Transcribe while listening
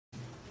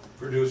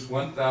produce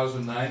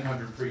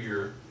 1,900 per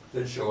year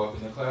that show up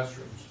in the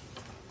classrooms.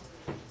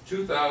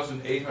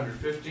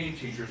 2,815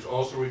 teachers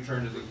also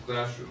return to the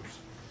classrooms.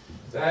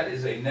 That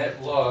is a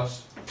net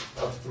loss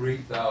of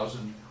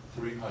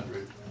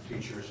 3,300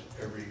 teachers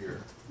every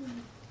year.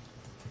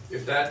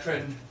 If that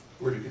trend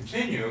were to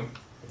continue,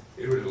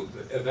 it would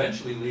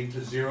eventually lead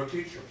to 0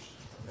 teachers.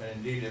 And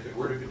indeed, if it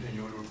were to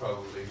continue, it would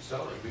probably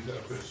accelerate. We've got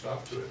to put a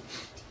stop to it.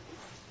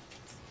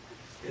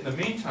 In the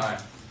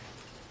meantime,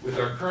 with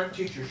our current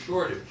teacher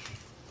shortage,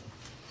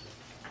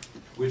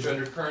 which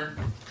under current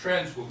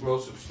trends will grow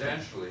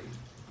substantially,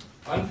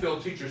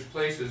 unfilled teachers'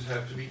 places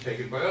have to be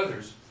taken by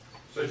others,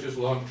 such as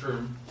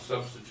long-term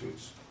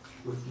substitutes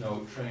with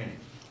no training.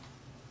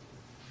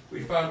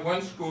 We found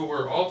one school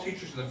where all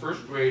teachers in the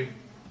first grade,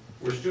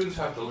 where students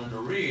have to learn to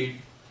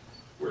read,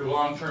 were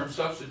long-term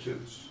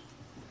substitutes.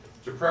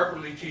 To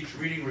properly teach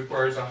reading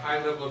requires a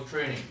high level of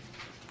training.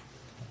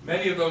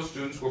 Many of those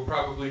students will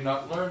probably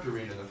not learn to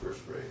read in the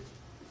first grade.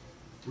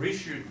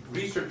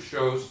 Research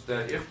shows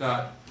that if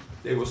not,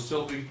 they will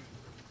still be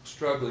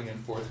struggling in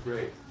 4th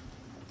grade.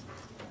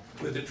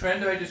 With the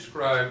trend I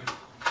described,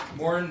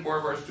 more and more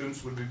of our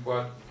students would be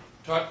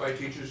taught by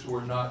teachers who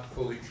are not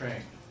fully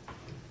trained.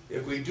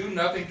 If we do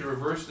nothing to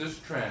reverse this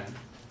trend,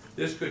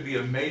 this could be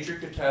a major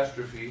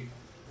catastrophe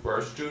for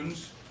our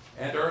students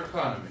and our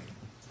economy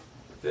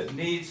that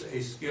needs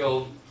a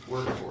skilled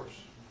workforce.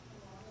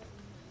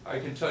 I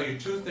can tell you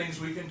 2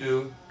 things we can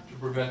do to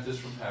prevent this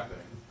from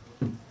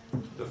happening.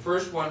 The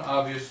first one,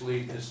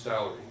 obviously, is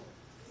salary.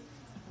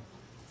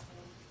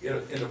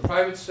 In the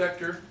private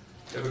sector,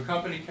 if a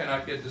company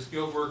cannot get the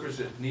skilled workers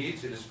it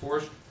needs, it is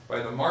forced by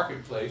the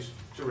marketplace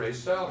to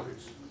raise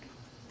salaries.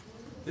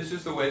 This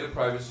is the way the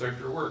private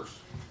sector works.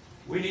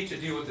 We need to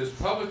deal with this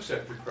public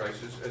sector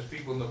crisis as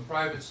people in the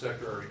private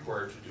sector are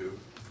required to do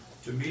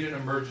to meet an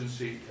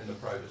emergency in the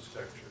private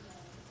sector.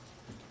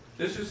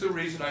 This is the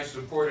reason I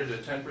supported a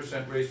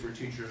 10% raise for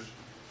teachers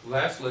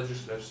last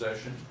legislative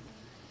session,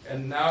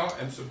 and now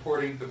am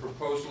supporting the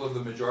proposal of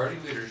the majority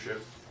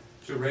leadership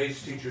to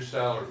raise teacher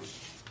salaries.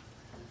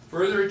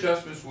 Further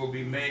adjustments will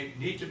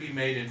need to be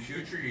made in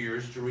future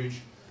years to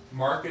reach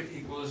market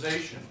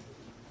equalization,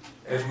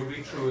 as would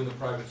be true in the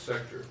private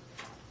sector.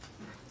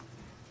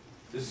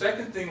 The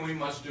second thing we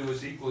must do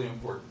is equally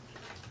important.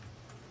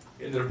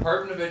 In the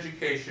Department of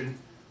Education,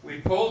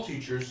 we poll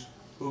teachers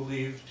who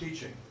leave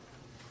teaching.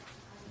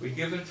 We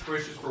give them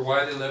choices for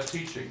why they left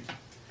teaching.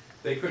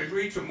 They could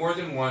agree to more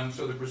than one,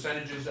 so the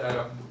percentages add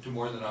up to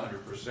more than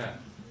 100%.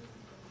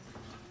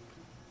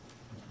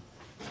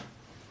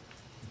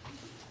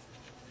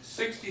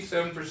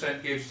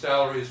 67% gave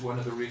salary as one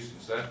of the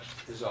reasons. That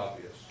is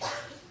obvious.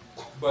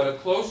 But a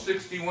close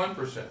 61%,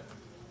 67%,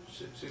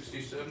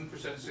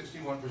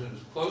 61%,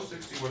 is close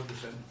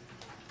 61%,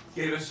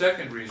 gave a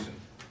second reason.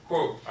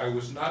 Quote, I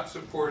was not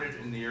supported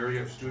in the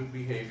area of student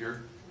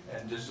behavior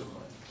and discipline.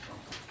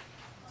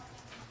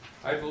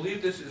 I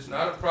believe this is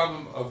not a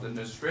problem of the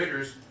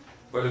administrators,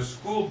 but of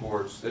school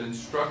boards that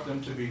instruct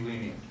them to be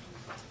lenient.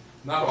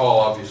 Not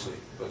all, obviously,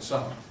 but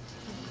some.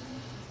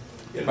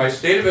 In my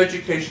State of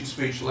Education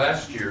speech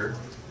last year,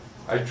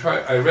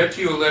 I read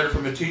to you a letter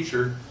from a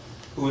teacher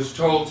who was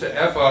told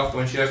to F off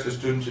when she asked a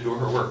student to do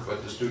her work,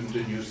 but the student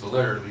didn't use the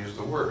letter, but used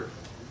the word.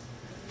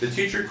 The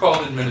teacher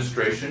called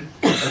administration,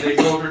 and they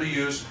told her to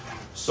use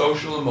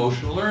social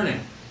emotional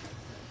learning.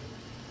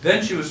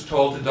 Then she was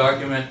told to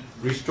document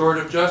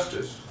restorative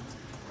justice.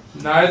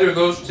 Neither of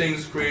those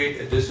things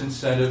create a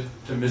disincentive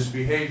to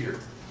misbehavior.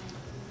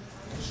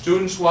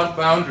 Students want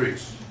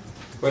boundaries,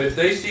 but if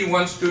they see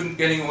one student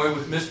getting away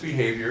with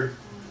misbehavior,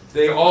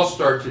 they all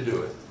start to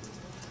do it.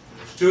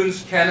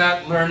 Students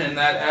cannot learn in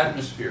that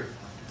atmosphere.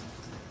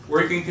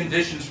 Working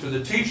conditions for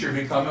the teacher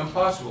become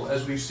impossible,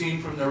 as we've seen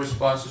from the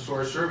responses to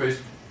our surveys,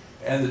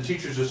 and the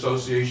Teachers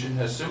Association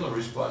has similar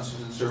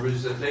responses in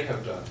surveys that they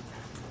have done.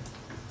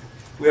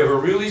 We have a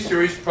really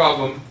serious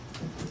problem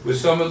with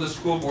some of the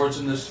school boards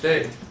in this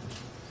state,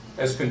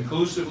 as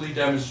conclusively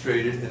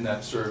demonstrated in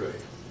that survey.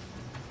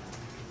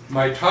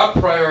 My top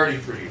priority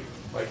for you,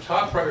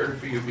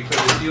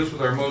 because it deals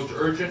with our most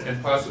urgent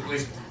and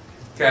possibly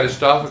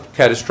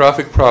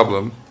catastrophic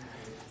problem,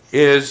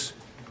 is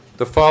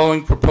the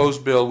following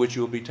proposed bill, which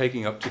you will be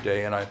taking up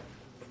today, and I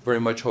very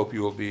much hope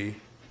you will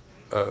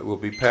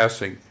be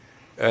passing.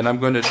 And I'm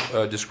going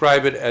to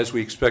describe it as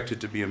we expect it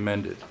to be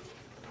amended.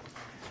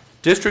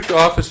 District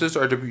offices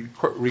are to be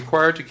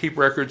required to keep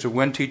records of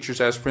when teachers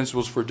ask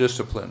principals for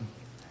discipline,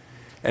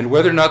 and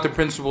whether or not the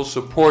principals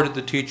supported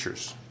the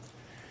teachers.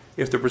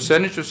 If the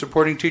percentage of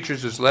supporting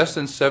teachers is less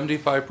than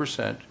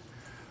 75%,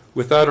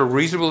 without a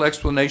reasonable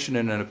explanation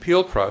in an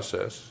appeal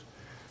process,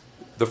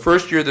 the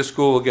first year the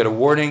school will get a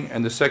warning,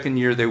 and the second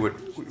year they would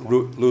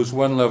lose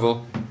one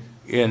level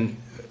in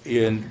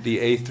the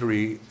A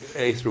through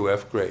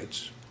F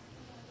grades.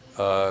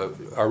 Our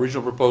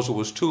original proposal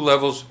was 2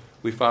 levels.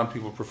 We found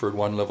people preferred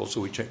 1 level,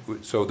 so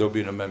there'll be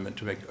an amendment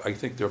to make. I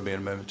think there'll be an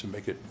amendment to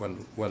make it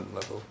one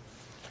level.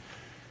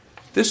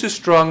 This is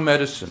strong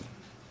medicine,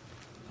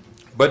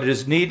 but it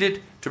is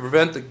needed to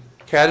prevent the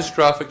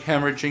catastrophic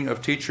hemorrhaging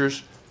of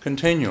teachers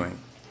continuing.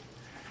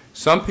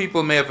 Some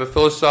people may have a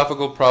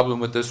philosophical problem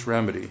with this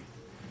remedy,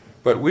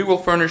 but we will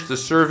furnish the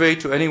survey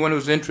to anyone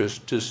who's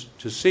interested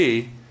to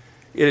see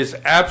it is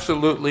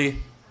absolutely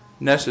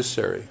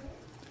necessary.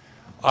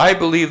 I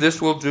believe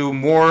this will do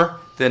more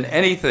than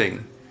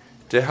anything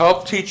to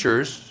help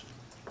teachers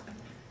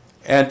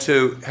and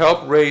to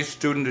help raise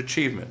student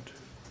achievement.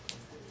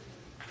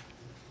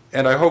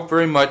 And I hope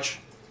very much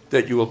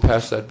that you will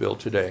pass that bill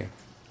today.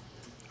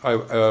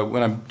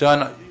 When I'm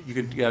done, you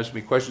can ask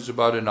me questions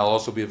about it, and I'll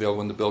also be available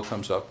when the bill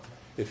comes up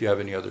if you have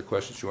any other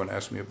questions you want to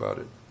ask me about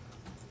it.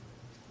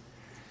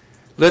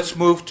 Let's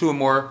move to a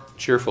more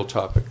cheerful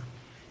topic.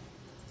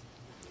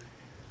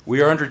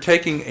 We are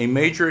undertaking a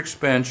major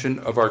expansion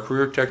of our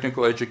career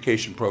technical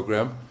education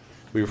program.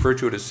 We refer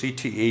to it as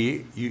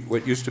CTE,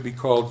 what used to be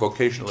called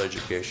vocational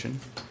education,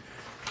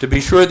 to be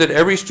sure that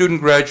every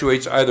student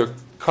graduates either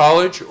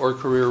college or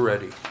career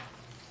ready.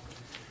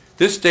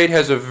 This state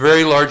has a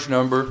very large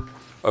number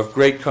of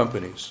great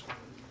companies,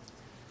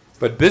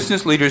 but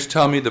business leaders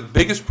tell me the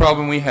biggest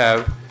problem we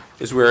have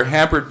is we are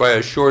hampered by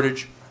a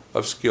shortage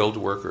of skilled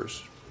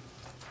workers.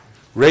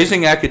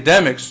 Raising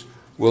academics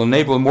will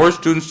enable more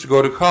students to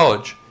go to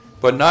college,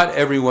 but not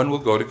everyone will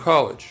go to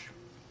college.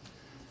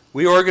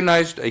 We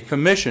organized a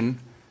commission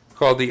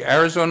called the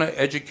Arizona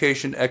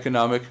Education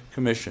Economic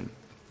Commission.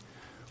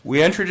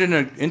 We entered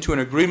into an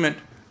agreement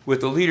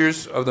with the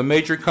leaders of the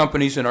major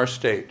companies in our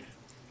state.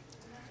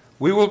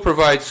 We will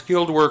provide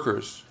skilled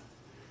workers.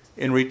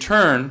 In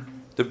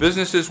return, the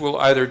businesses will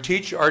either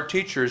teach our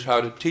teachers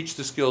how to teach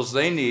the skills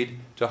they need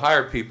to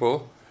hire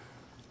people,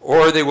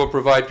 or they will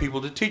provide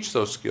people to teach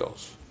those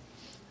skills.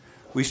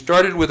 We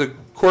started with a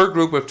core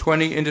group of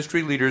 20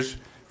 industry leaders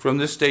from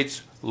this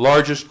state's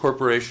largest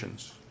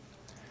corporations.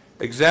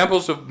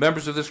 Examples of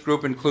members of this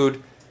group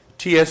include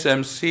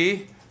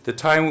TSMC, the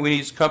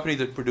Taiwanese company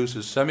that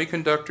produces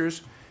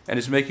semiconductors and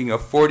is making a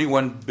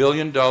 $41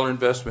 billion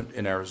investment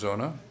in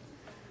Arizona;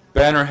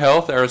 Banner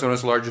Health,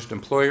 Arizona's largest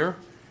employer;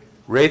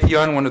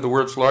 Raytheon, one of the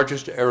world's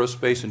largest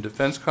aerospace and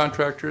defense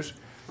contractors;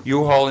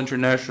 U-Haul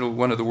International,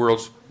 one of the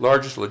world's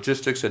largest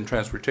logistics and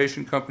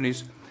transportation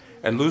companies;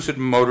 and Lucid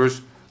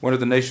Motors, one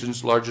of the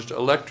nation's largest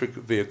electric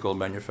vehicle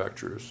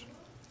manufacturers.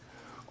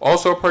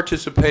 Also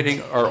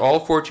participating are all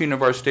 14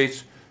 of our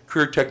state's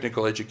career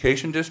technical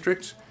education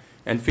districts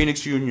and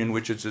Phoenix Union,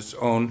 which is its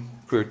own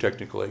career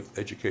technical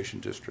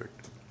education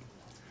district.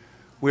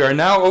 We are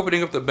now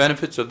opening up the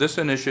benefits of this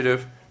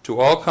initiative to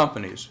all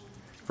companies,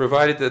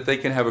 provided that they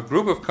can have a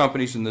group of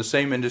companies in the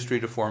same industry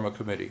to form a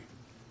committee.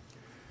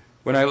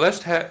 When I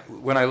last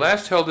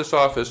held this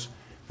office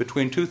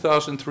between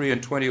 2003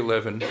 and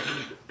 2011,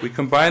 we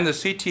combined the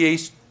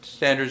CTA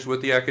standards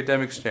with the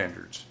academic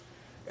standards.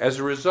 As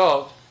a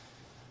result,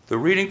 the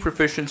reading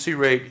proficiency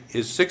rate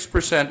is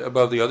 6%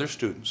 above the other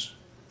students.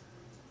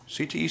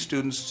 CTE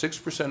students,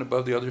 6%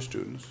 above the other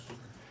students.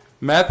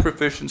 Math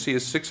proficiency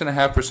is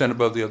 6.5%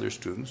 above the other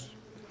students.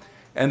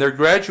 And their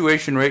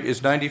graduation rate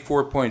is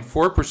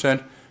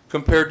 94.4%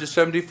 compared to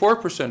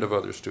 74% of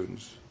other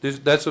students.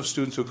 That's of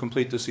students who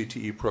complete the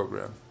CTE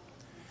program.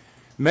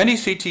 Many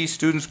CTE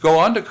students go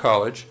on to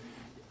college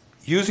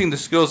using the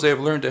skills they have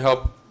learned to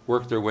help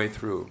work their way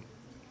through.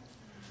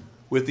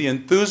 With the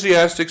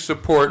enthusiastic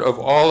support of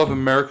all of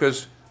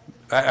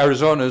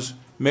Arizona's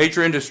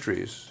major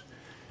industries,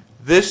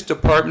 this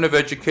Department of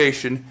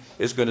Education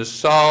is going to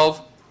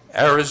solve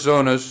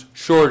Arizona's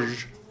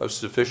shortage of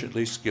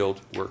sufficiently skilled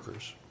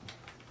workers.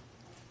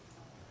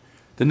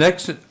 The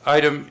next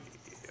item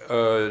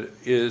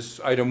is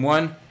item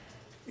 1,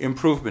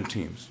 improvement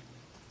teams.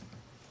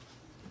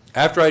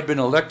 After I'd been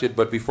elected,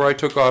 but before I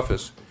took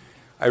office,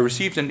 I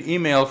received an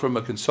email from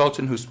a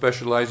consultant who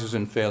specializes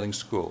in failing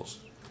schools.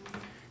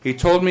 He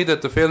told me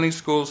that the failing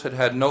schools had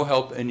had no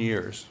help in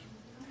years.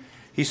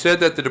 He said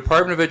that the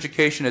Department of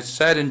Education had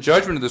sat in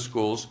judgment of the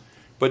schools,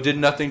 but did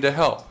nothing to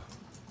help.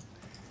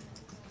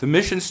 The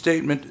mission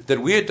statement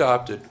that we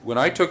adopted when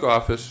I took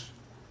office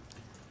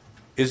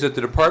is that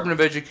the Department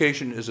of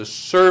Education is a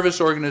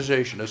service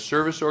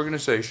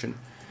organization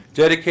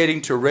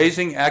dedicating to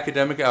raising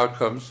academic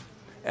outcomes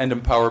and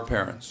empower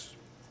parents.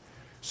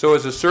 So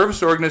as a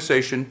service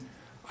organization,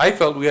 I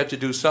felt we had to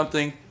do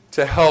something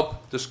to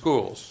help the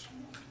schools.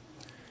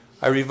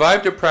 I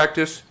revived a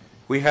practice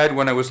we had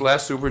when I was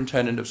last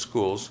superintendent of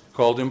schools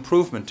called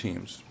improvement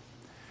teams.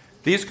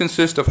 These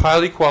consist of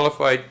highly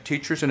qualified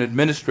teachers and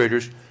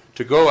administrators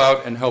to go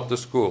out and help the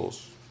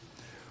schools.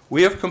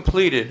 We have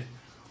completed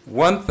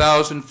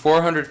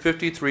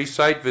 1,453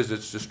 site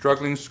visits to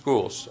struggling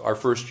schools our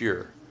first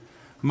year.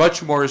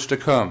 Much more is to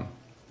come.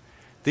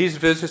 These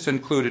visits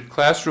included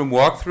classroom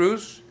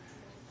walkthroughs,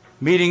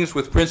 meetings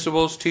with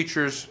principals,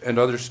 teachers, and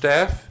other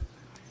staff,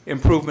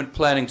 improvement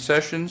planning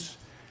sessions,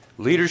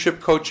 leadership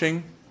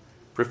coaching,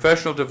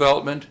 professional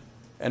development,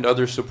 and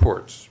other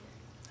supports.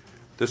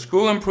 The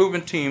school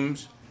improvement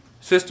teams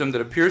system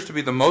that appears to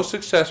be the most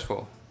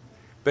successful,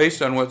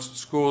 based on what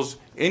schools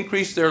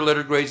increased their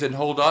letter grades and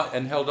held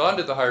on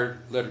to the higher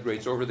letter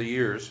grades over the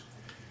years,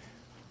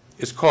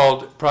 is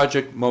called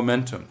Project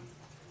Momentum.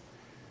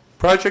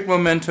 Project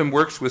Momentum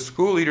works with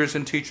school leaders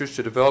and teachers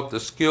to develop the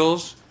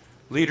skills,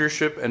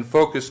 leadership, and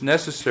focus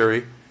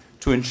necessary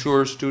to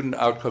ensure student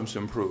outcomes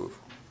improve.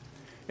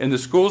 In the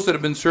schools that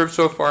have been served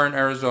so far in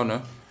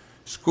Arizona,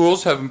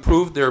 schools have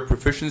improved their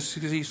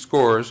proficiency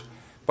scores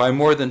by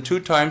more than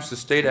 2 times the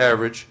state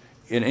average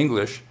in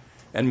English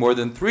and more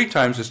than 3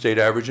 times the state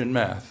average in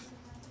math.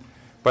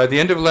 By the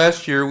end of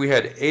last year, we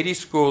had 80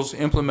 schools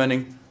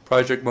implementing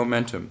Project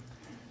Momentum.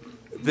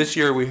 This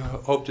year, we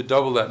hope to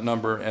double that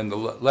number, and the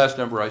last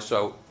number I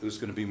saw was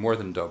going to be more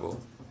than double.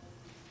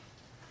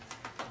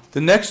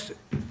 The next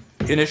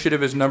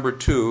initiative is number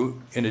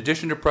 2, in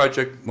addition to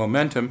Project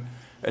Momentum,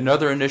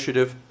 another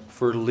initiative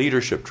for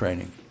leadership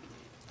training.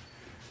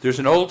 There's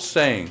an old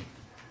saying,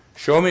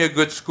 show me a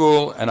good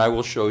school and I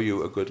will show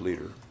you a good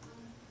leader.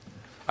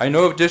 I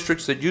know of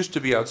districts that used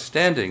to be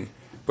outstanding,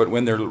 but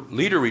when their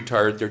leader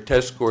retired, their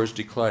test scores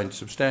declined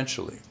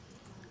substantially.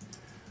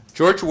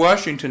 George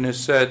Washington has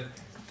said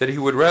that he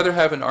would rather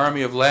have an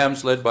army of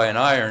lambs led by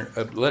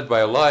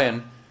a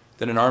lion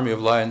than an army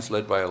of lions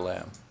led by a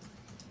lamb.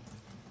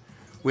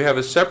 We have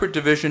a separate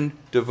division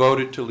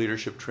devoted to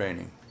leadership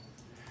training.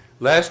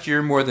 Last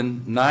year, more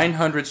than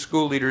 900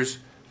 school leaders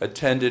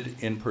attended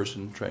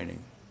in-person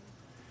training.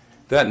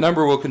 That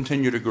number will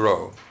continue to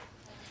grow.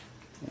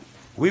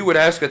 We would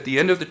ask at the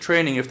end of the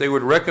training if they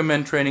would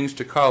recommend trainings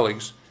to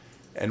colleagues,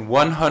 and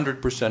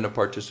 100% of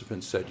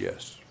participants said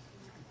yes.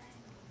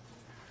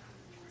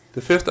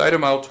 The 5th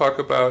item I'll talk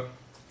about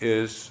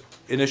is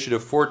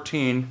Initiative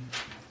 14,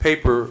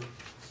 paper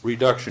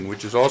reduction,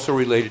 which is also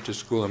related to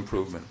school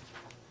improvement.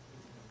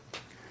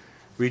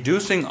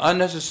 Reducing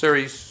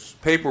unnecessary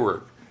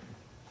paperwork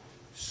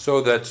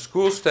so that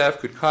school staff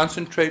could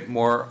concentrate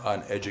more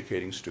on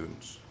educating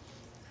students.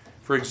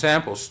 For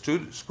example,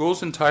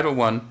 schools in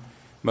Title I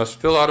must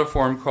fill out a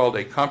form called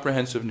a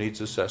comprehensive needs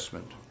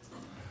assessment.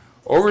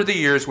 Over the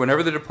years,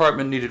 whenever the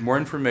department needed more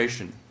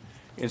information,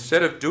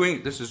 instead of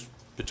doing, this is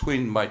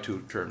between my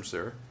 2 terms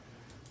there,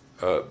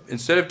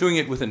 instead of doing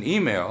it with an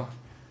email,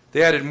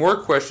 they added more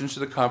questions to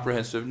the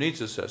comprehensive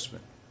needs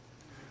assessment.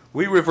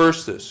 We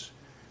reversed this.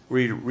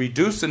 We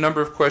reduced the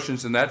number of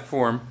questions in that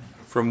form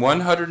from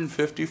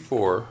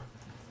 154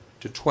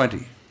 to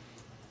 20.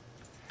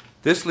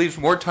 This leaves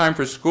more time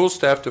for school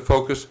staff to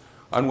focus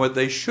on what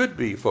they should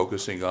be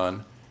focusing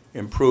on,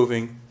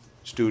 improving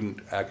student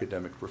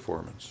academic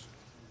performance.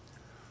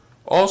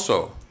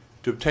 Also,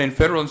 to obtain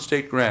federal and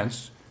state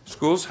grants,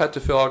 schools had to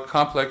fill out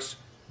complex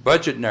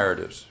budget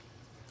narratives.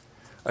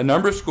 A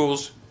number of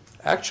schools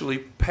actually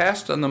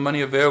passed on the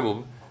money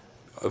available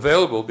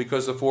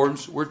because the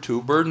forms were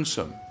too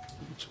burdensome.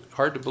 It's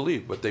hard to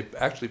believe, but they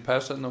actually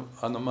passed on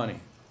the money.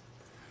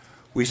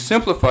 We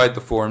simplified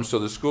the forms so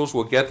the schools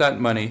will get that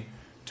money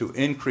to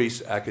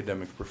increase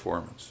academic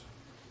performance.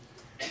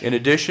 In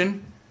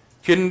addition,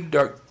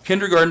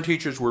 kindergarten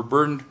teachers were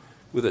burdened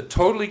with a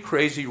totally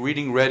crazy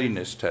reading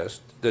readiness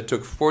test that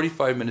took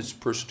 45 minutes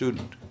per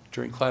student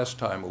during class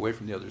time away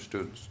from the other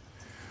students.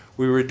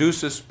 We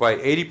reduced this by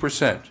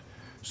 80%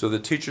 so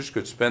that teachers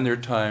could spend their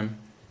time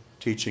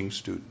teaching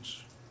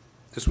students.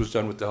 This was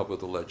done with the help of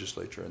the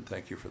legislature, and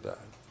thank you for that.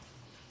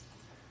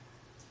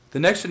 The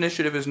next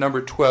initiative is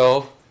number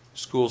 12,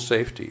 school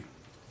safety.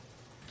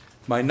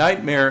 My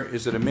nightmare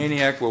is that a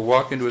maniac will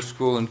walk into a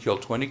school and kill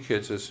 20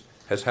 kids, as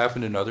has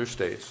happened in other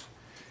states,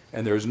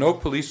 and there is no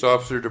police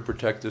officer to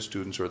protect the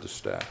students or the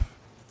staff.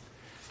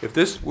 If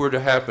this were to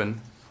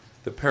happen,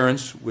 the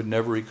parents would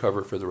never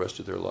recover for the rest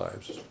of their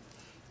lives.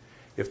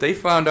 If they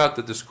found out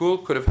that the school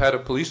could have had a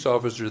police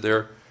officer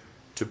there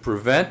to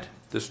prevent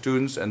the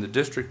students and the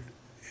district,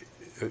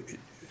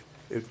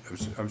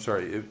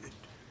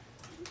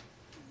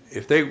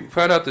 if they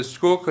found out the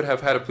school could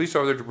have had a police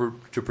officer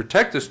to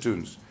protect the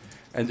students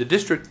and the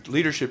district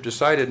leadership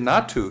decided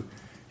not to,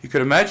 you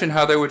could imagine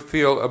how they would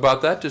feel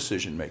about that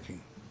decision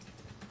making.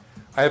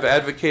 I have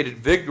advocated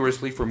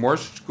vigorously for more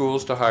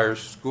schools to hire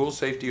school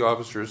safety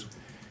officers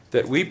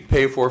that we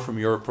pay for from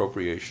your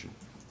appropriation.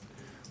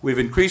 We've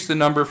increased the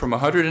number from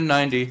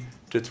 190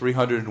 to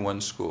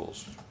 301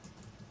 schools.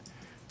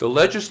 The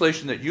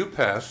legislation that you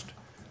passed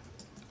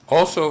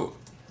also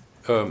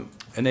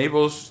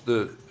enables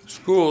the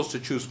schools to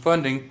choose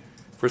funding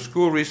for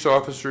school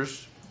resource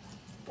officers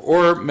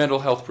or mental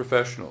health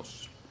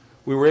professionals.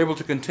 We were able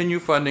to continue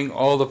funding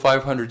all the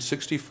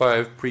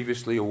 565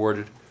 previously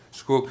awarded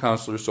school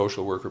counselor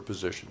social worker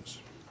positions.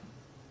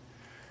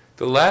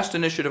 The last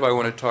initiative I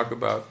want to talk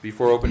about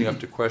before opening up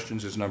to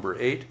questions is number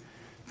 8,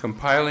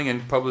 compiling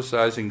and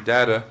publicizing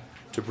data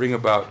to bring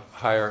about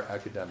higher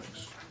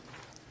academics.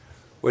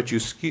 What you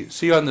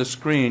see on the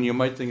screen, you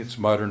might think it's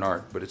modern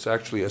art, but it's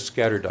actually a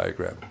scatter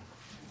diagram.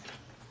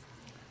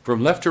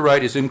 From left to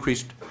right is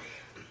increased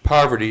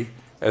poverty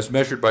as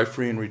measured by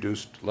free and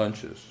reduced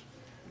lunches.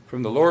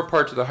 From the lower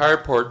part to the higher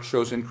part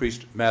shows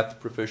increased math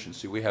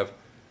proficiency. We have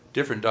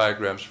different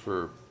diagrams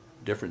for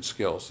different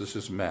skills. This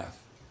is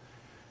math.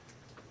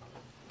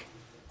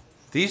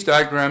 These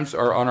diagrams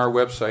are on our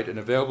website and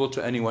available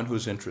to anyone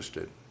who's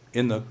interested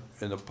in the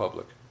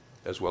public,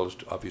 as well as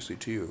obviously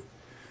to you.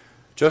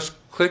 Just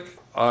click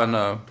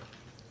on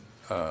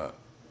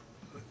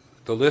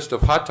the list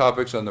of hot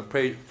topics on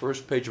the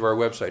first page of our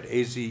website,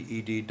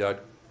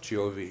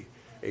 azed.gov,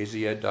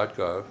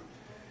 azed.gov,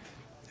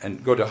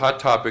 and go to Hot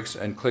Topics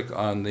and click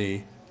on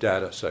the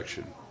Data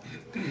section.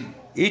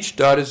 Each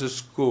dot is a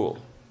school.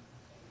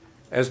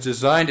 As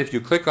designed, if you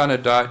click on a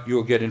dot, you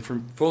will get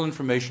full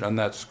information on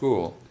that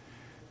school.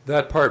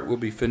 That part will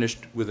be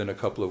finished within a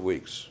couple of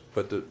weeks.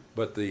 But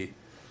the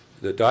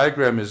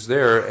diagram is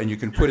there, and you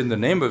can put in the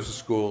name of the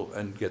school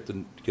and get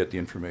the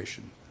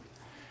information.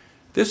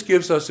 This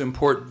gives us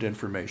important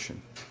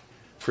information.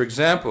 For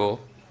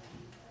example,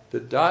 the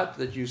dot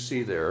that you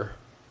see there,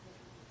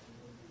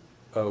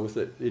 with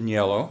it in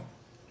yellow,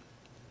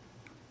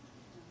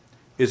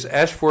 is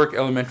Ash Fork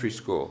Elementary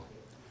School.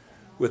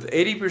 With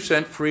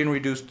 80% free and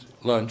reduced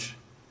lunch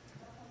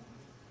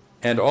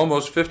and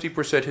almost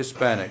 50%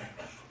 Hispanic,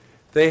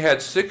 they had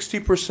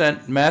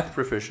 60% math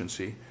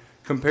proficiency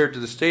compared to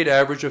the state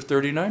average of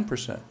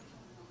 39%.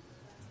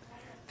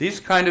 These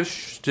kind of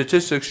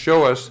statistics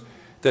show us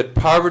that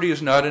poverty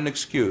is not an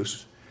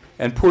excuse,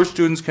 and poor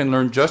students can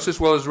learn just as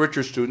well as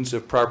richer students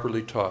if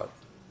properly taught.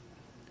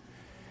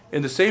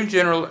 In the same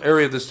general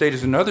area of the state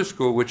is another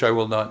school which I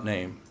will not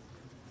name.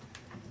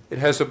 It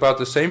has about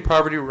the same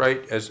poverty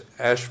rate as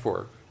Ash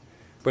Fork,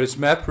 but its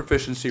math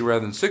proficiency,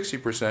 rather than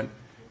 60%,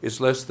 is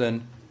less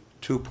than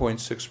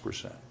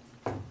 2.6%.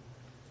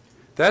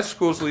 That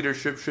school's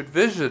leadership should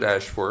visit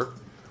Ash Fork,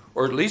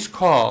 or at least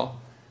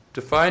call,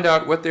 to find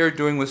out what they are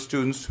doing with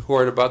students who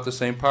are at about the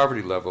same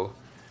poverty level,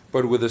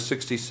 but with a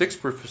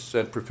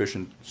 66%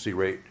 proficiency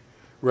rate,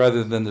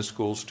 rather than the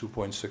school's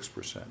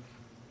 2.6%.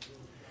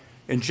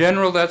 In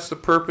general, that's the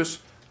purpose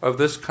of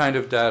this kind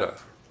of data.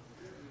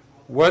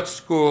 What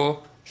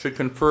school should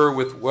confer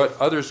with what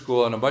other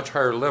school on a much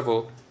higher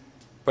level,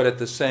 but at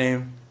the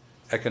same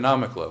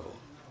economic level,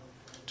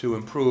 to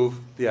improve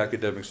the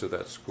academics of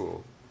that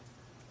school.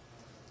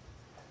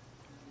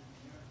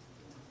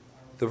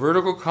 The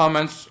vertical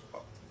columns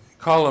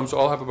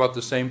all have about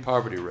the same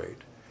poverty rate.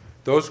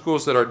 Those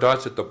schools that are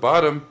dots at the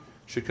bottom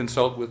should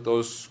consult with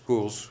those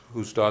schools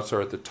whose dots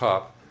are at the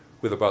top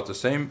with about the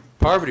same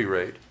poverty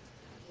rate,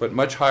 but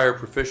much higher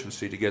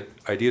proficiency, to get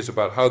ideas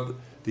about how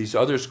these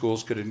other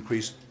schools could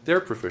increase their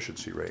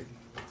proficiency rate.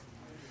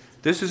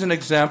 This is an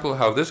example of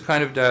how this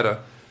kind of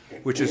data,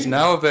 which is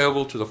now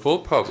available to the full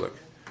public,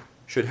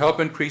 should help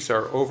increase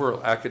our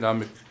overall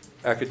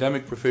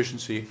academic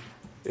proficiency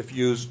if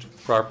used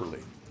properly.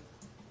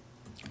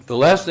 The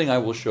last thing I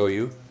will show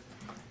you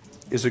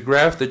is a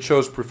graph that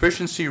shows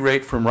proficiency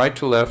rate from right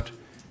to left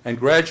and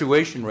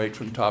graduation rate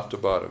from top to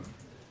bottom.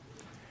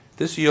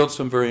 This yields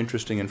some very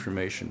interesting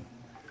information.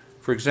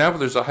 For example,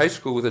 there's a high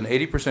school with an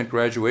 80%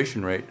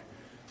 graduation rate,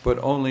 but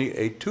only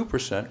a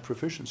 2%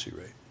 proficiency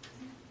rate.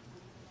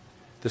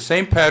 The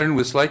same pattern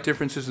with slight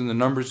differences in the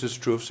numbers is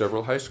true of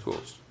several high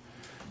schools.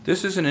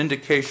 This is an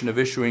indication of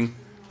issuing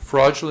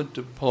fraudulent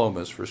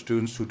diplomas for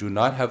students who do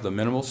not have the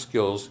minimal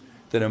skills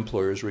that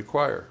employers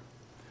require.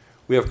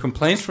 We have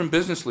complaints from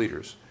business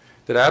leaders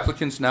that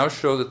applicants now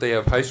show that they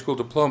have high school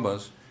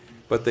diplomas,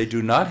 but they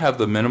do not have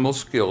the minimal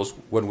skills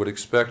one would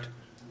expect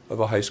of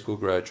a high school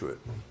graduate.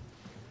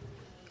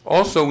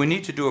 Also, we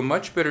need to do a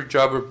much better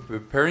job of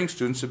preparing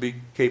students to be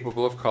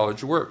capable of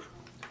college work.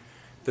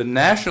 The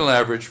national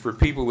average for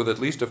people with at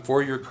least a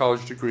 4-year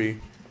college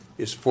degree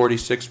is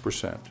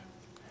 46%.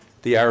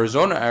 The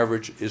Arizona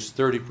average is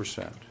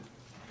 30%.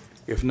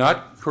 If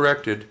not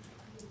corrected,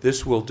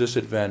 this will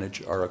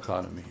disadvantage our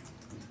economy.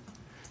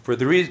 For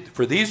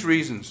these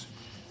reasons,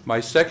 my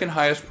second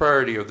highest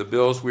priority of the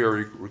bills we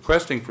are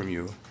requesting from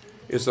you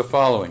is the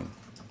following.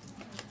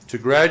 To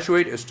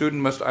graduate, a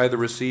student must either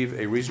receive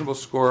a reasonable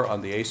score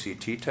on the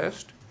ACT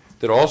test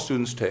that all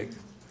students take,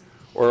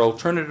 or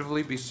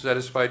alternatively be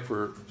satisfied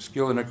for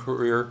skill in a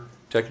career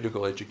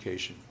technical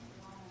education.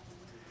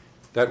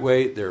 That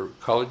way, they're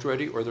college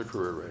ready or they're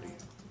career ready.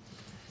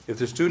 If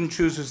the student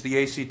chooses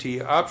the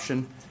ACT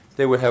option,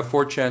 they would have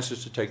 4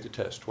 chances to take the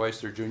test, twice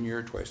their junior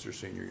year, twice their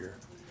senior year.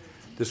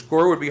 The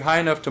score would be high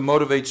enough to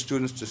motivate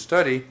students to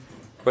study,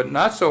 but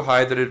not so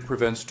high that it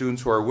prevents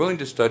students who are willing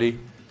to study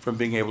from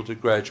being able to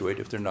graduate.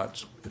 If they're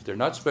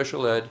not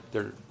special ed,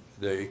 and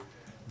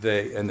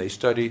they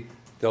study,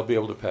 they'll be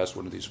able to pass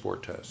one of these 4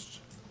 tests.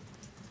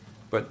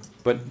 But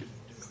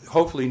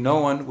hopefully no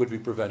one would be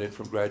prevented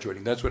from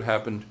graduating. That's what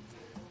happened.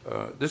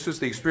 This is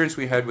the experience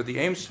we had with the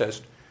Ames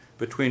test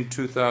between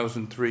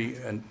 2003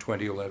 and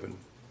 2011.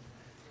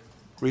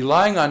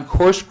 Relying on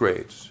course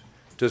grades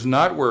does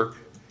not work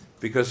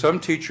because some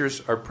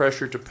teachers are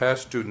pressured to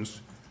pass students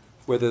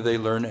whether they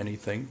learn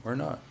anything or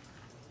not.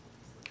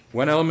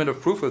 One element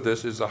of proof of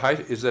this is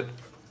that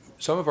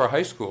some of our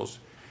high schools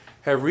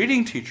have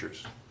reading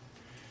teachers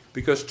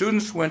because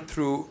students went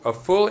through a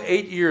full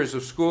 8 years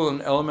of school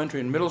in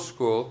elementary and middle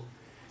school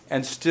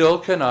and still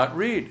cannot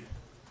read.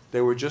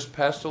 They were just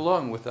passed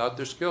along without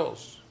their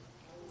skills.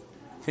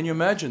 Can you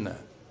imagine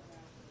that?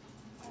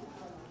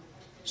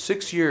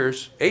 6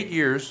 years, 8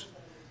 years,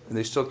 and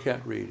they still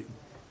can't read,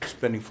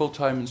 spending full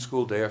time in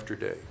school day after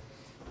day.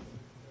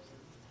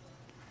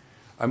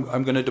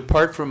 I'm going to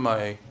depart from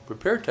my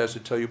prepared test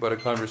to tell you about a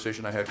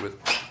conversation I had with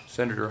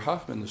Senator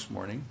Hoffman this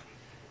morning.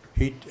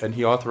 And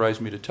he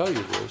authorized me to tell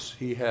you this.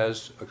 He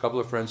has a couple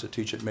of friends that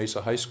teach at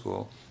Mesa High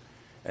School,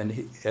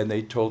 and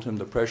they told him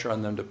the pressure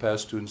on them to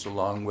pass students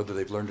along, whether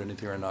they've learned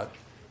anything or not,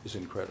 is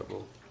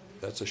incredible.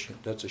 That's a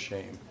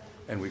shame,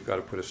 and we've got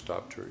to put a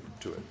stop to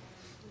it.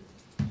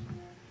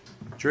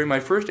 During my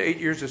first 8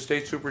 years as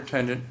state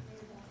superintendent,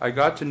 I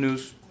got to know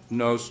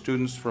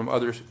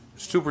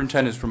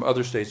superintendents from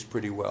other states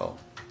pretty well.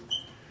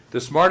 The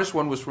smartest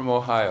one was from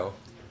Ohio,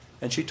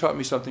 and she taught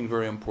me something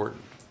very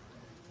important.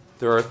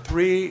 There are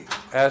 3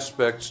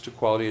 aspects to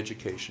quality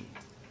education.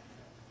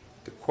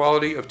 The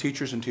quality of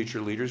teachers and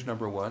teacher leaders,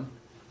 number 1.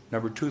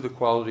 Number 2, the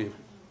quality of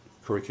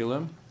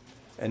curriculum.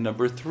 And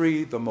number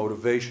 3, the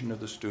motivation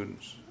of the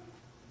students.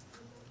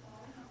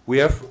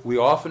 We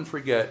often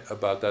forget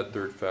about that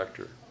 3rd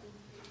factor.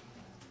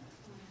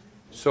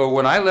 So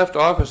when I left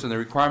office and the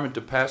requirement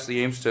to pass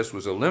the Ames test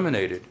was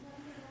eliminated,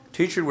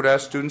 teachers would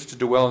ask students to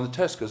do well on the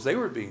test because they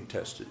were being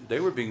tested. They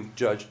were being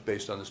judged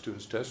based on the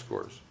students' test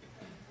scores.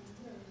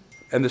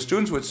 And the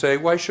students would say,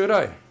 why should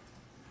I?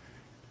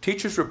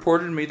 Teachers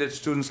reported to me that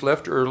students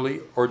left early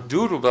or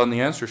doodled on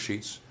the answer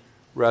sheets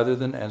rather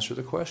than answer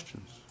the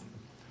questions.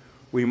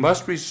 We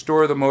must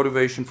restore the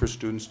motivation for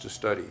students to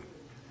study.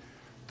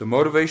 The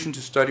motivation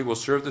to study will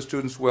serve the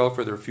students well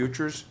for their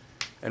futures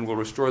and will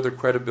restore the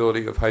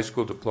credibility of high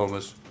school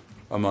diplomas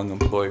among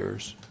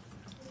employers.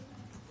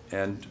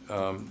 And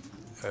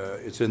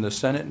it's in the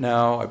Senate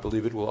now. I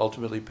believe it will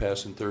ultimately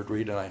pass in 3rd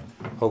read, and I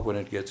hope when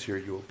it gets here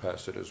you will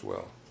pass it as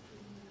well.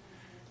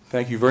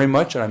 Thank you very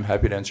much, and I'm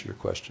happy to answer your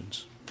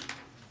questions.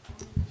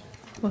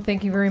 Well,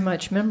 thank you very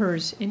much.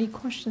 Members, any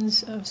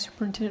questions of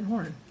Superintendent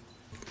Horne?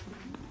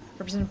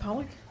 Representative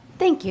Pollack?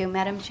 Thank you,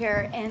 Madam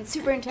Chair. And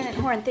Superintendent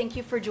Horne, thank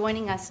you for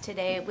joining us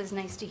today. It was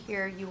nice to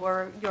hear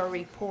your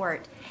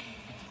report.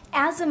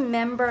 As a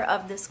member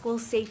of the School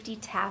Safety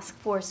Task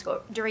Force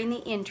during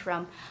the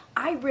interim,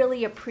 I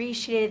really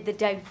appreciated the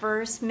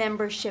diverse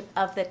membership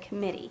of the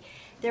committee.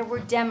 There were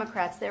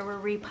Democrats, there were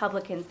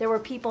Republicans, there were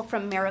people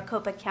from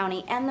Maricopa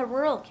County and the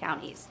rural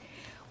counties.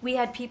 We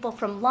had people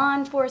from law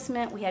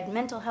enforcement, we had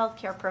mental health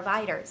care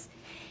providers.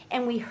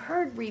 And we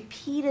heard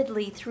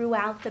repeatedly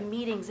throughout the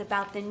meetings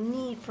about the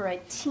need for a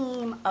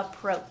team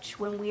approach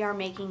when we are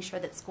making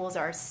sure that schools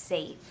are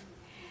safe.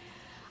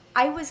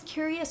 I was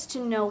curious to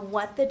know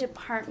what the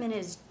department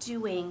is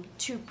doing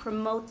to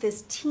promote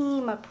this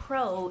team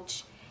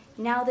approach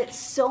now that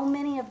so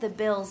many of the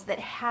bills that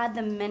had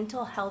the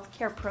mental health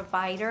care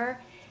provider,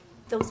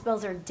 those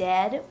bills are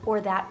dead or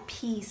that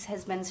piece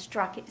has been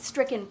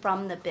stricken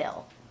from the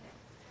bill.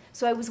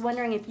 So I was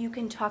wondering if you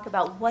can talk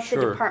about what the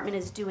department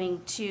is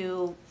doing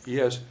to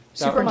Yes.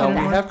 Now,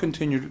 we have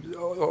continued.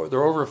 There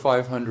are over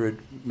 500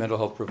 mental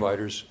health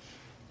providers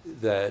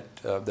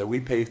that we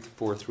pay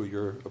for through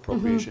your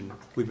appropriation.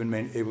 Mm-hmm. We've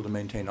been able to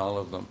maintain all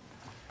of them.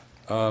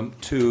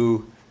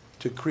 To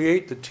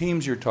create the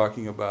teams you're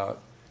talking about,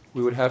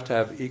 we would have to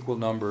have equal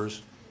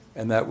numbers,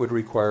 and that would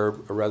require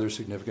a rather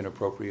significant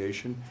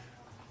appropriation.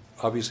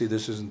 Obviously,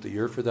 this isn't the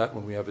year for that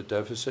when we have a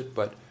deficit,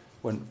 but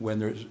when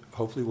there's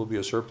hopefully will be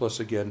a surplus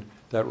again,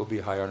 that will be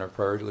high on our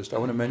priority list. I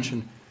want to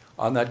mention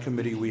on that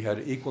committee we had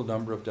an equal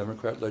number of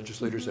Democrat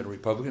legislators and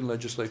Republican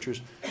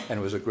legislators, and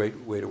it was a great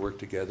way to work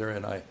together.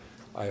 And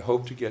I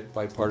hope to get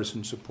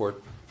bipartisan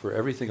support for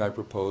everything I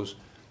propose,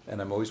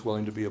 and I'm always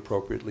willing to be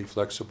appropriately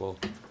flexible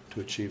to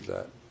achieve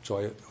that.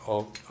 So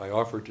I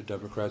offer to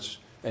Democrats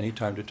any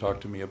time to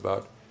talk to me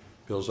about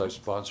bills I've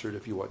sponsored.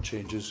 If you want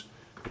changes,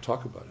 we'll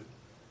talk about it.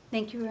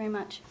 Thank you very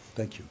much.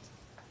 Thank you.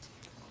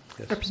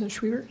 Yes.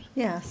 Representative Schwiebert?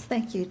 Yes,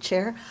 thank you,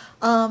 Chair.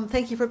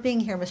 Thank you for being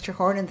here, Mr.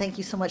 Horne, and thank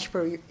you so much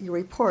for your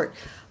report.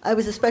 I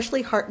was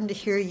especially heartened to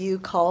hear you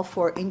call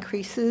for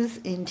increases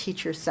in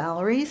teacher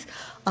salaries.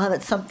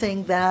 That's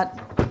something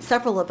that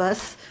several of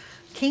us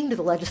came to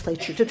the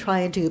legislature to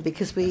try and do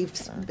because we've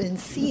been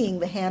seeing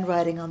the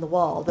handwriting on the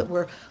wall that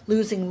we're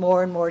losing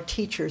more and more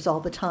teachers all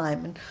the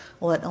time. And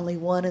only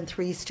 1 in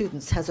 3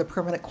 students has a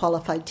permanent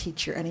qualified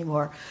teacher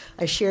anymore.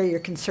 I share your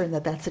concern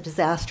that that's a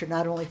disaster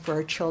not only for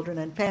our children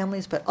and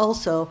families, but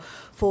also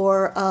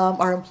for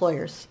our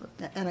employers.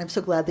 And I'm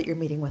so glad that you're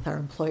meeting with our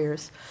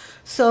employers.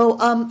 So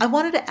I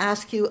wanted to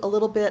ask you a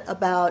little bit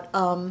about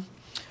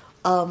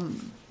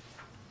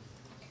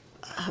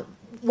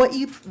what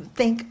you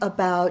think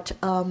about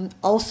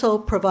also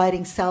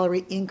providing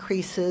salary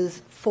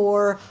increases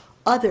for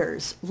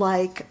others,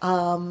 like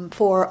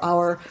for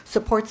our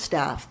support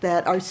staff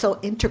that are so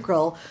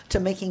integral to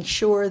making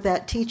sure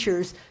that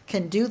teachers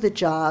can do the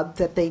job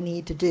that they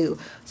need to do.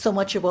 So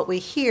much of what we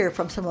hear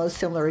from some of those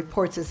similar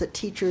reports is that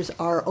teachers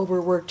are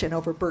overworked and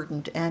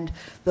overburdened, and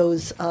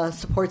those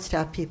support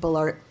staff people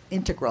are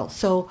integral.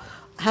 So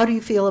how do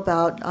you feel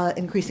about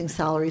increasing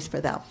salaries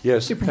for them?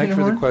 Yes, thanks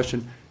for the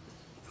question.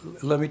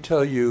 Let me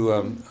tell you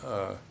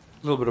a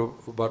little bit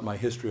about my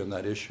history on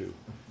that issue.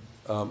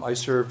 I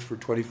served for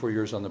 24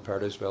 years on the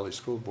Paradise Valley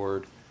School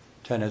Board,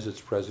 10 as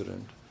its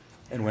president.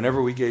 And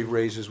whenever we gave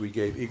raises, we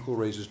gave equal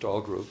raises to all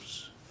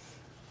groups,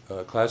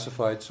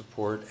 classified,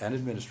 support, and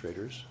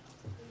administrators.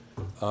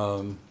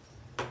 And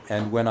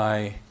when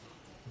I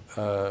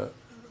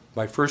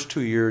my first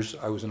 2 years,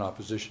 I was in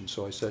opposition,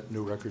 so I set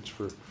new records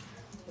for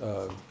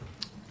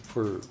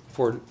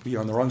being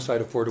on the wrong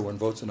side of 4-1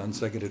 votes and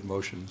unseconded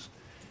motions.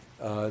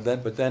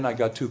 But then I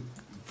got 2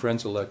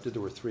 friends elected.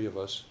 There were 3 of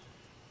us,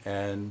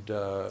 and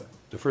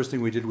the first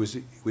thing we did was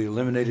we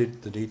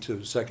eliminated the need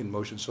to second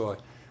motion, so I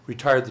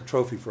retired the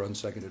trophy for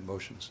unseconded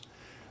motions.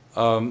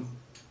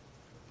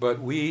 But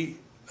we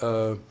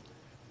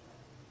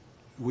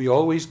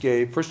always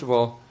gave, first of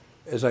all,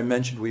 as I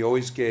mentioned, we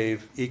always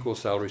gave equal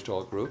salaries to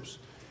all groups.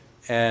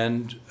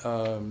 And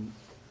one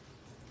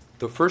of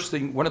the first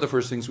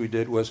things we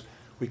did was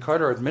we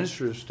cut our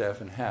administrative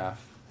staff in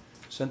half,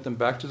 sent them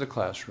back to the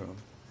classroom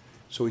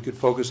so we could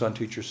focus on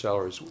teacher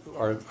salaries.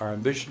 Our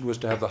ambition was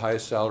to have the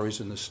highest salaries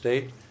in the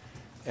state,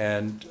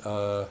 and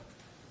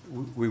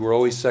we were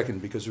always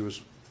second because there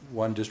was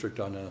one district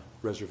on a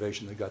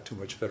reservation that got too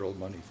much federal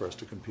money for us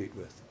to compete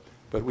with.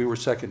 But we were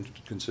second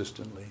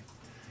consistently.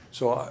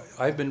 So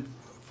I've been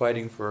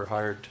fighting for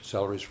higher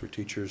salaries for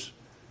teachers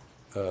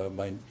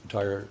my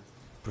entire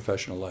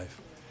professional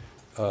life.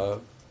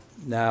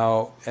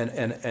 Now, and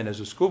as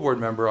a school board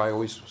member, I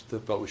always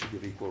felt we should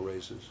give equal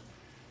raises.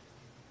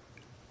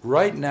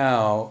 Right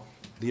now,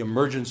 the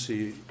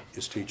emergency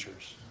is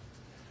teachers.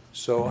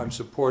 So I'm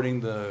supporting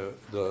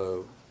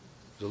the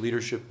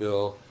leadership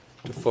bill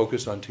to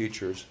focus on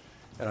teachers,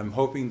 and I'm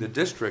hoping the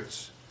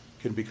districts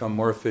can become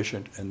more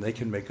efficient and they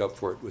can make up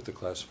for it with the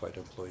classified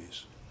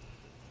employees.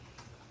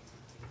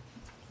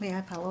 May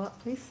I follow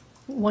up, please?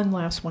 One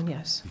last one,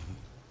 yes.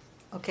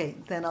 Okay,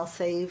 then I'll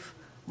save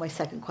my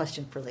second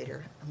question for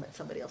later and let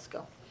somebody else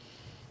go.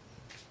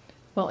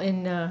 Well,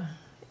 in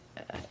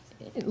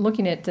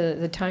looking at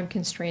the time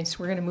constraints,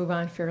 we're going to move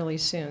on fairly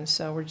soon,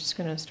 so we're just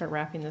going to start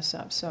wrapping this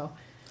up. So,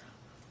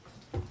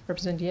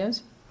 Representative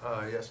Diaz?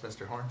 Yes,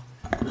 Mr. Horne.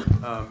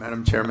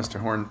 Madam Chair, Mr.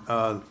 Horne.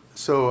 I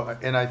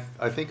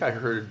think I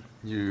heard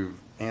you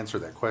answer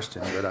that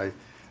question, but I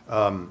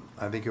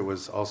think it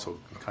was also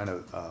kind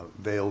of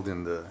veiled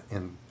in the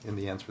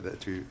answer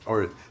that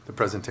or the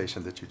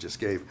presentation that you just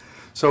gave.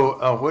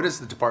 So what is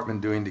the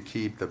department doing to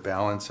keep the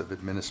balance of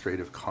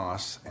administrative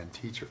costs and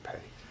teacher pay?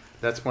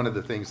 That's one of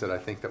the things that I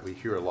think that we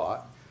hear a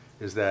lot,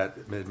 is that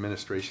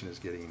administration is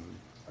getting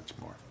much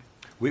more.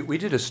 We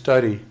did a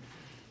study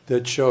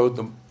that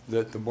showed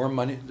that the more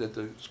money, that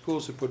the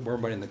schools that put more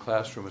money in the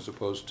classroom as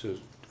opposed to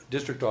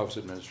district office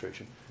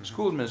administration. Mm-hmm.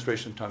 School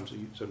administration,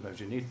 sometimes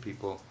you need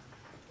people,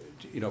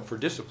 for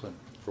discipline,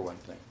 for one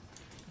thing.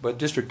 But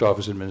district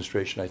office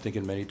administration, I think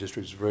in many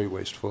districts, is very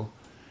wasteful.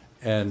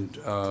 And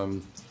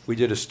we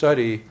did a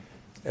study,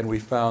 and we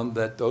found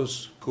that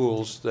those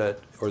schools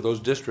or those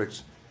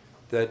districts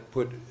that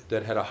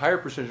had a higher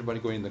percentage of money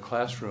going in the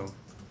classroom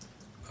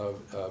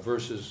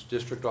versus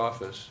district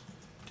office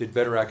did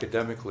better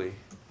academically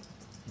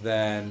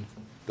than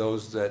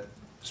those that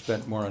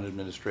spent more on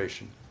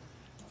administration.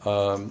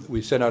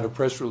 We sent out a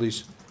press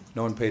release.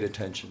 No one paid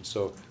attention,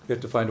 so we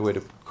have to find a way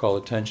to call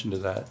attention to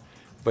that.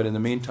 But in the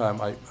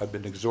meantime, I've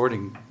been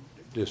exhorting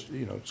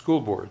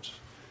school boards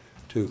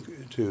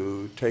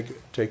to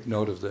take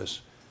note of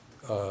this.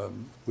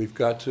 We've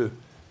got to.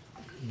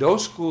 No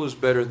school is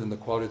better than the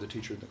quality of the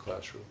teacher in the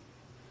classroom.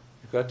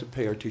 We've got to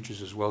pay our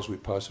teachers as well as we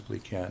possibly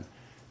can,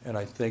 and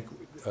I think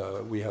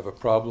we have a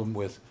problem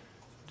with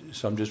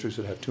some districts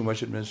that have too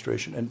much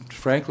administration, and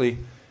frankly,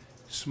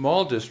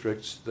 small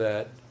districts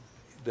that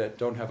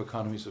don't have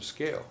economies of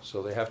scale.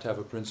 So they have to have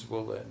a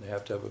principal and they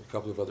have to have a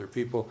couple of other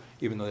people.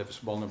 Even though they have a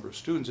small number of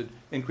students, it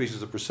increases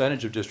the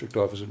percentage of district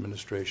office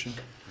administration.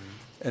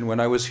 Mm-hmm. And when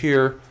I was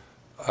here,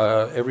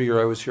 every year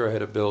I was here, I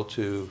had a bill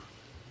to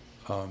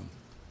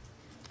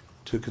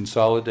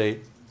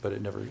consolidate, but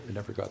it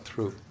never got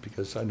through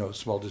because I know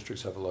small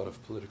districts have a lot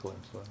of political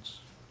influence.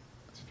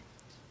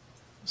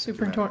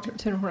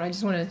 Superintendent Horne, I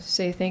just want to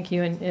say thank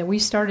you. And we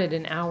started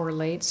an hour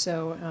late,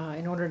 so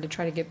in order to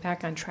try to get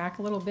back on track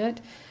a little bit,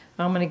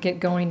 I'm going to get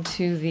going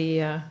to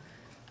the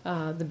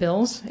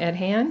bills at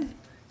hand.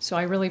 So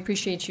I really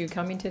appreciate you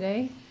coming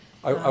today.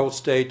 I will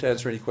stay to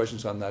answer any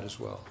questions on that as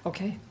well.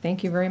 Okay,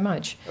 thank you very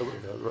much. Right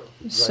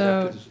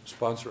after the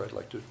sponsor, I'd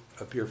like to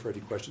appear for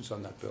any questions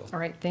on that bill. All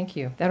right, thank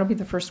you. That'll be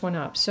the first one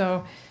up.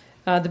 So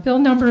the bill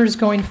numbers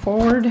going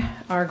forward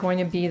are going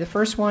to be, the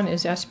first one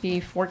is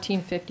SB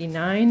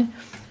 1459,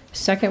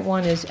 second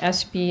one is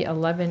SB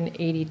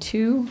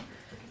 1182,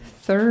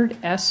 third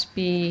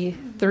SB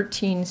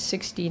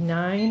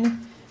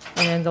 1369,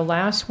 and the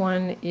last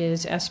one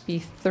is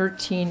SB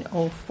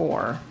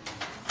 1304.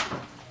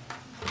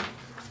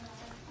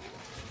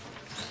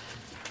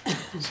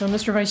 So,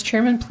 Mr. Vice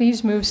Chairman,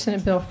 please move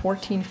Senate Bill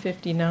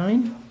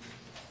 1459.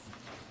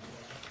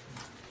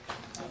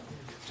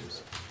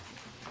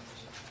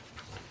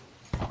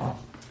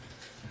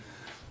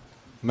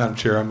 Madam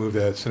Chair, I move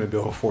that Senate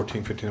Bill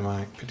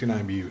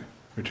 1459 be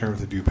returned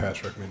with a due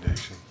pass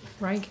recommendation.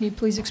 Ryan, can you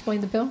please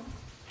explain the bill?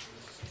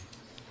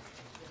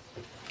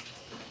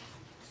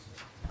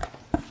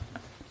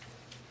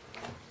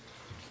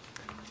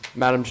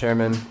 Madam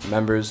Chairman,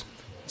 members,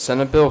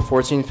 Senate Bill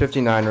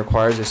 1459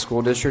 requires a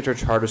school district or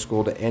charter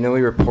school to annually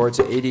report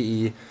to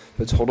ADE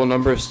the total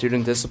number of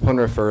student discipline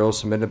referrals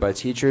submitted by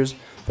teachers,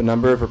 the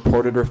number of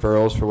reported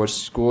referrals for which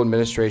school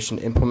administration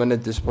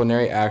implemented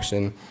disciplinary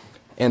action,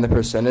 and the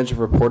percentage of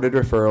reported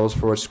referrals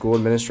for which school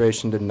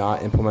administration did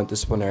not implement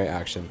disciplinary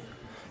action.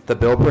 The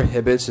bill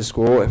prohibits a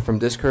school from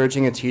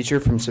discouraging a teacher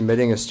from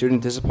submitting a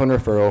student discipline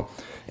referral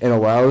and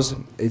allows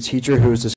a teacher who is